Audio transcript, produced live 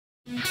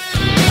Yo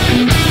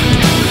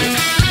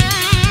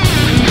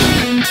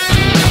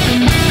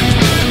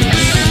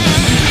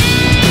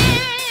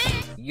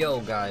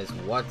guys,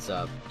 what's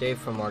up? Dave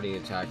from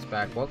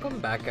Attacksback. Welcome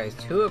back guys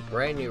to a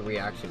brand new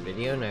reaction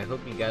video, and I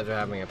hope you guys are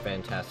having a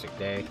fantastic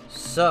day.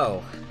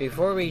 So,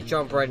 before we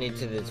jump right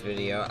into this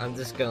video, I'm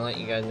just gonna let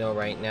you guys know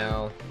right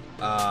now,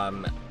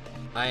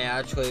 I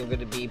actually am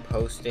gonna be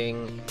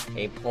posting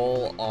a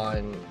poll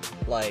on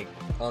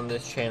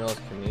this channel's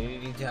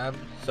community tab,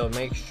 so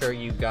make sure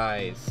you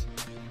guys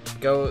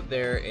go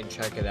there and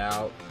check it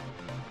out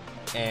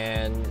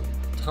and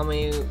tell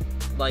me,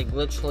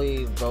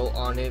 literally vote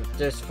on it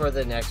just for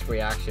the next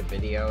reaction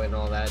video and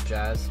all that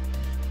jazz,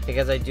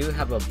 because I do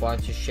have a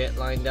bunch of shit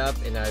lined up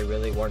and I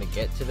really want to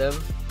get to them,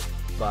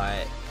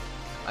 but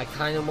I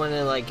kind of want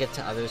to get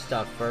to other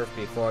stuff first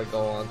before I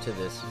go on to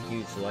this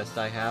huge list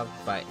I have.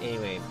 But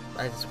anyway,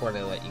 I just want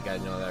to let you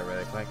guys know that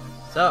really quick.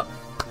 So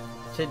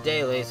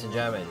today, ladies and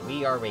gentlemen,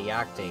 we are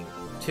reacting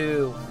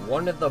to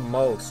one of the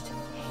most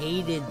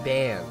hated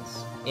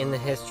bands in the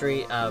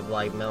history of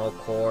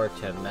metalcore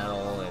to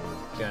metal in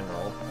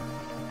general.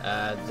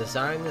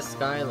 Design the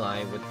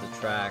Skyline with the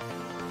track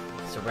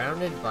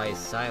Surrounded by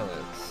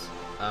Silence.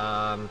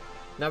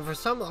 Now for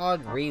some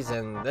odd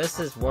reason, this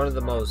is one of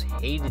the most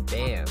hated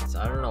bands.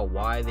 I don't know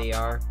why they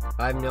are.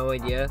 I have no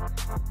idea.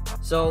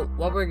 So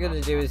what we're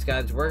gonna do is,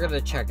 guys, we're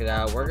gonna check it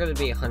out. We're gonna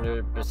be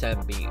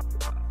 100%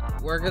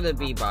 we're gonna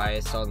be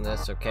biased on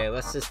this, okay?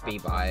 Let's just be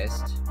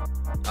biased.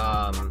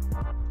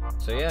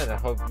 So yeah, I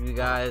hope you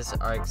guys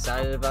are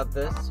excited about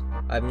this.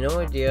 I have no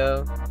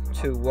idea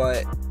to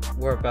what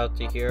we're about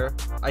to hear.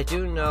 I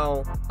do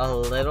know a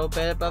little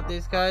bit about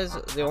these guys.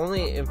 The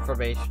only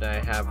information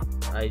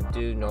I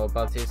do know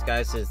about these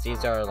guys is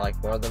these are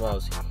one of the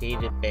most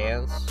hated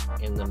bands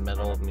in the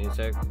metal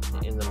music,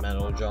 in the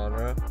metal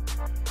genre.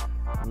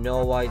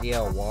 No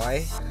idea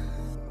why.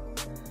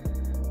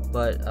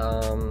 But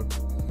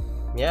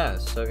yeah,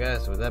 so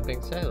guys, with that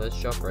being said, let's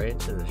jump right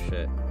into this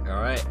shit.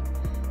 Alright.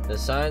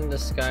 Design the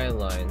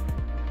Skyline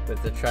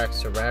with the track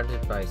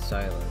Surrounded by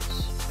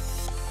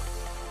Silence.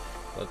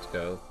 Let's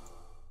go.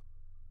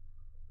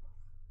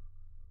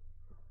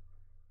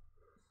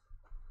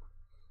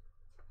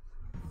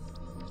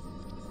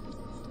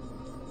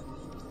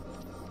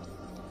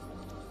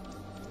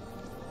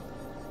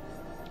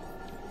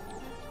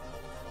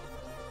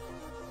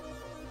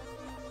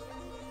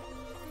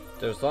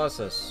 There's lots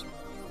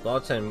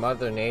of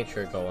Mother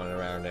Nature going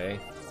around, eh?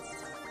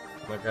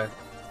 Okay.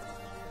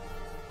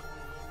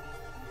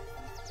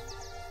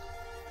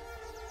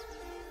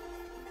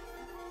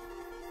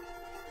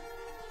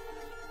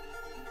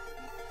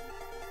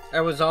 I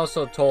was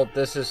also told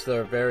this is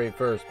their very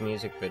first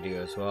music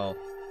video as well.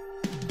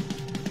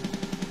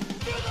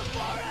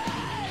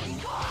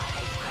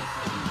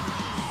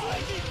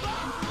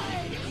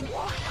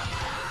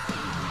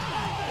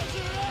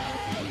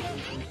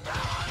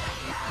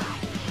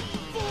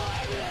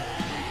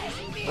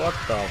 What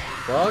the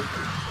fuck?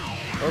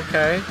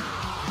 Okay.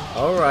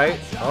 Alright,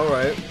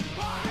 alright.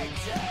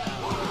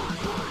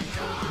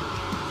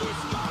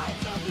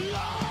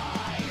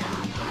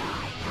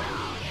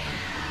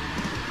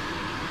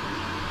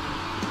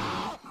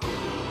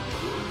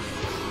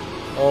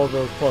 All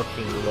those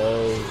fucking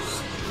lows.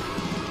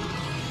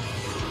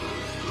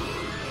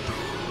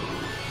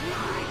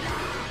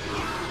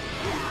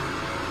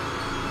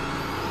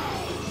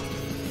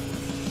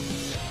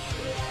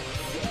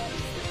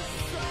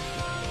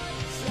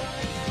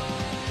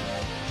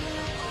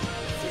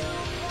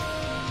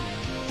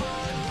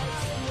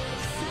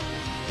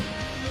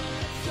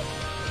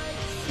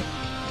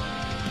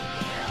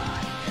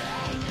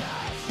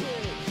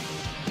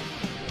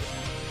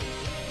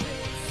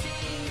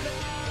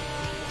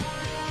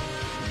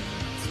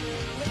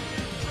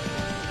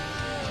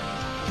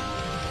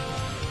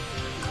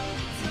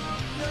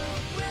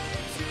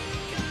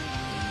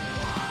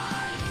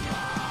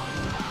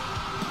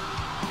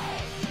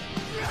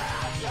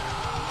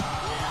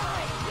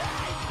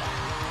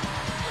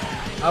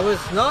 I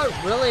was not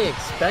really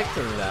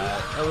expecting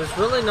that. I was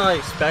really not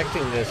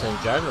expecting this in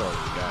general,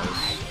 you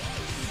guys.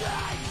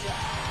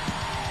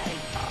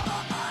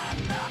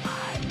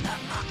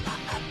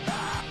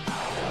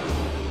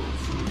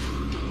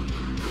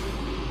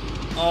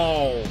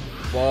 Oh,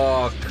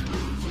 fuck.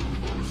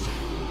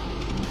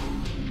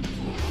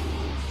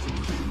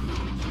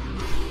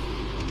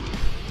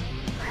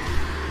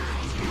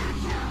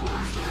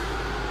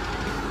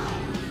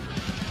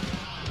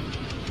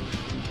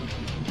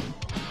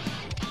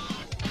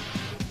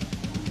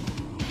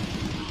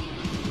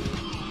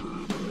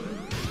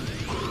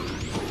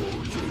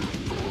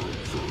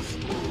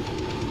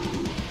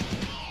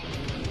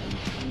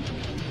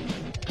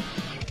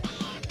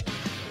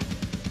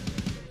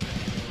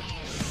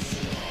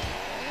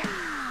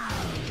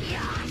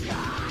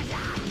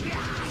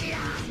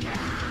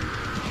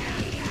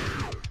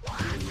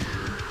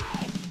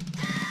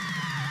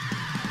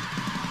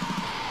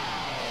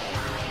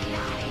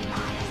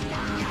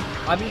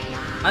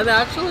 I'm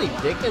actually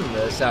digging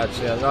this,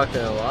 actually. I'm not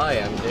gonna lie,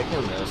 I'm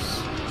digging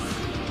this.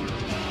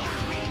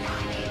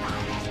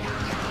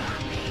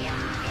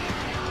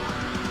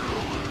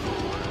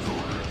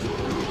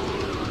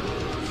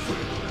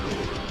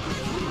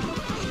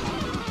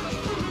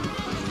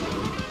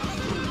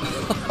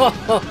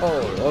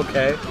 Oh,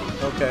 okay,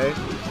 okay.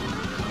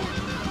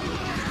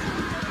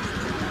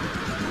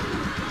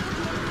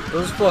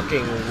 Those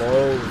fucking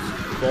lows,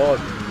 fuck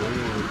me.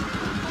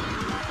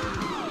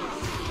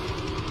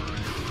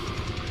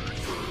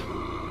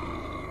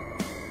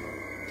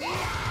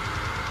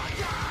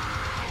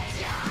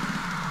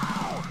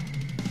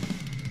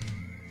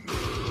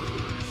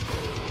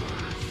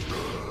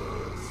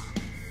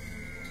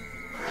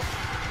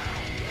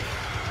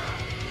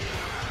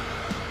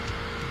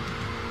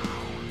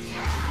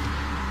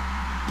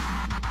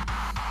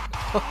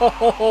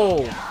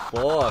 Oh,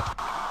 fuck.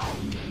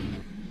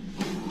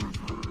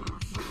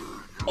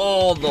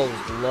 All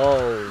those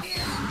lows.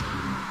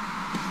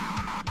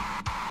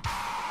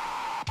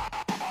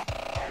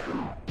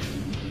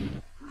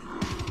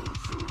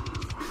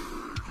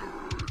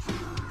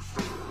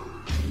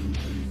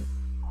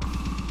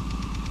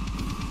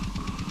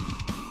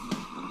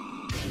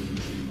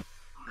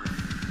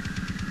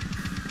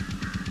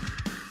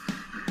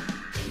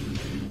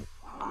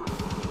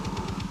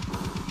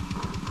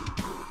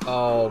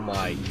 Oh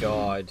my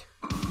god.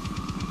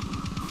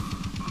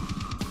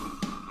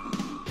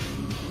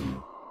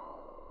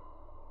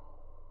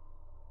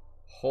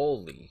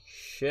 Holy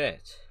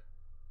shit.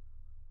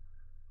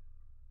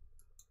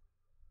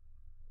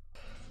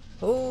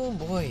 Oh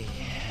boy.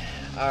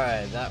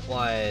 Alright, that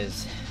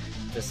was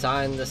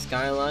Design the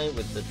Skyline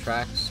with the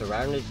track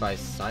Surrounded by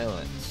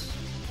Silence.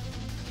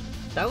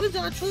 That was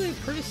actually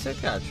pretty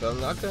sick, actually.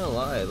 I'm not gonna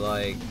lie.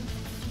 Like,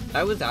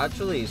 that was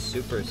actually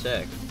super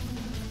sick.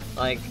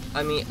 Like,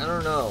 I mean, I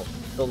don't know.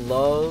 The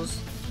lows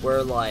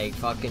were like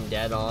fucking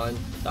dead on.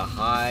 The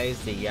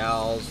highs, the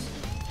yells,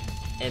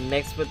 and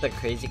mixed with the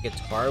crazy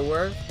guitar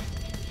work.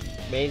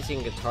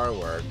 Amazing guitar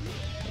work.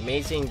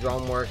 Amazing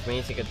drum work,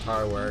 amazing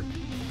guitar work.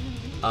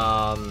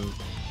 I'm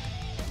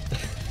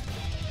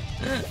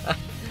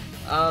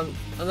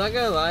not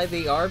gonna lie,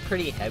 they are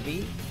pretty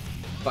heavy,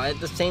 but at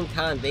the same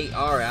time, they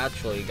are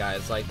actually,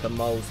 guys, like the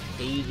most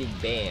hated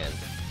band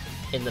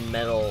in the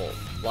metal,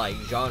 like,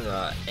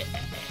 genre. And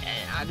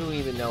I don't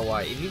even know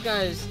why. If you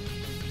guys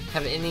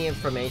have any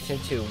information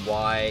to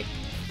why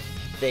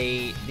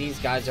these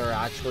guys are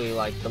actually,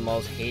 like, the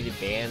most hated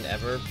band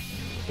ever,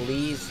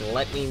 please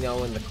let me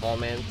know in the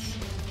comments.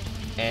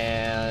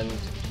 And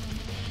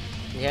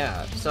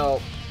yeah,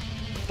 so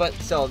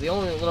the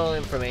only little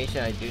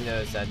information I do know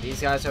is that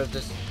these guys are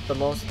just the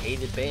most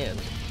hated band.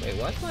 Wait,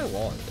 why's my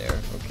wallet there?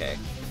 Okay.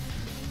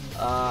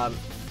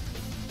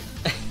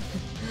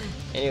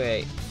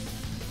 Anyway,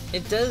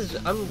 it does,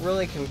 I'm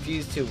really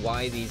confused to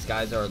why these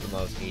guys are the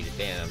most hated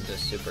band. I'm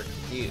just super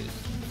confused.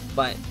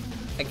 But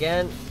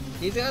again,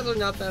 these guys are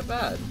not that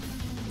bad.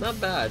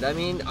 Not bad. I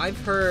mean, I've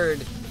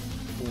heard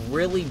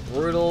really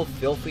brutal,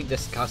 filthy,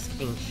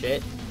 disgusting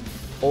shit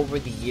over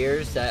the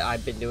years that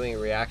I've been doing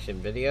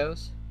reaction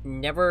videos.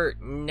 Never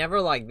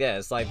like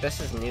this. Like, this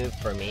is new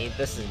for me.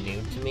 This is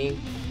new to me.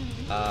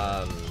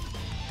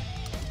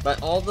 But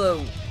all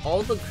the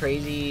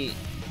crazy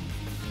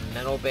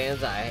metal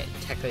bands that I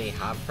technically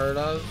have heard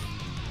of,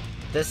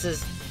 this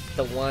is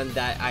the one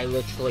that I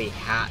literally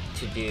had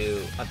to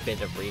do a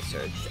bit of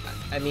research.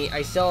 I mean,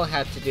 I still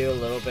have to do a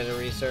little bit of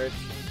research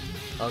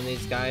on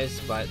these guys,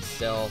 but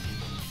still,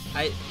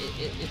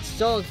 it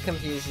still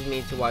confuses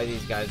me to why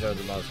these guys are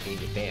the most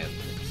hated band.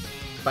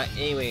 But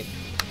anyway,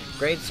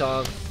 great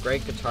song,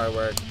 great guitar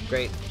work,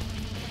 great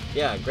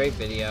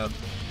video.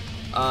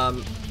 A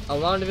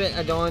lot of it,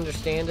 I don't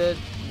understand it,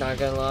 not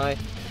gonna lie.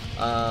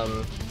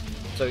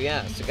 So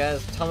yeah, so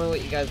guys, tell me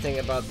what you guys think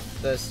about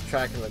this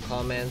track in the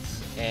comments.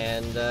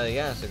 And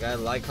yeah, so guys,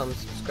 like, comment,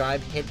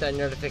 subscribe, hit that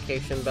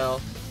notification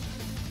bell.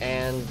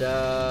 And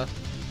yeah,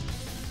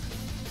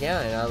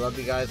 and I love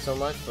you guys so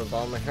much for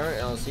bottom of my heart,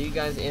 and I'll see you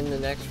guys in the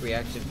next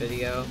reaction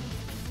video.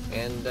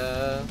 And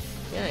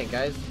yeah,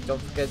 guys,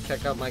 don't forget to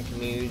check out my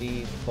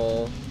community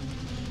poll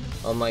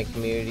on my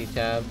community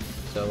tab.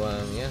 So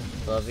yeah,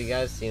 love you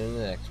guys, see you in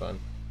the next one.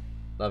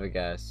 Love you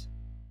guys.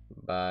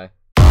 Bye.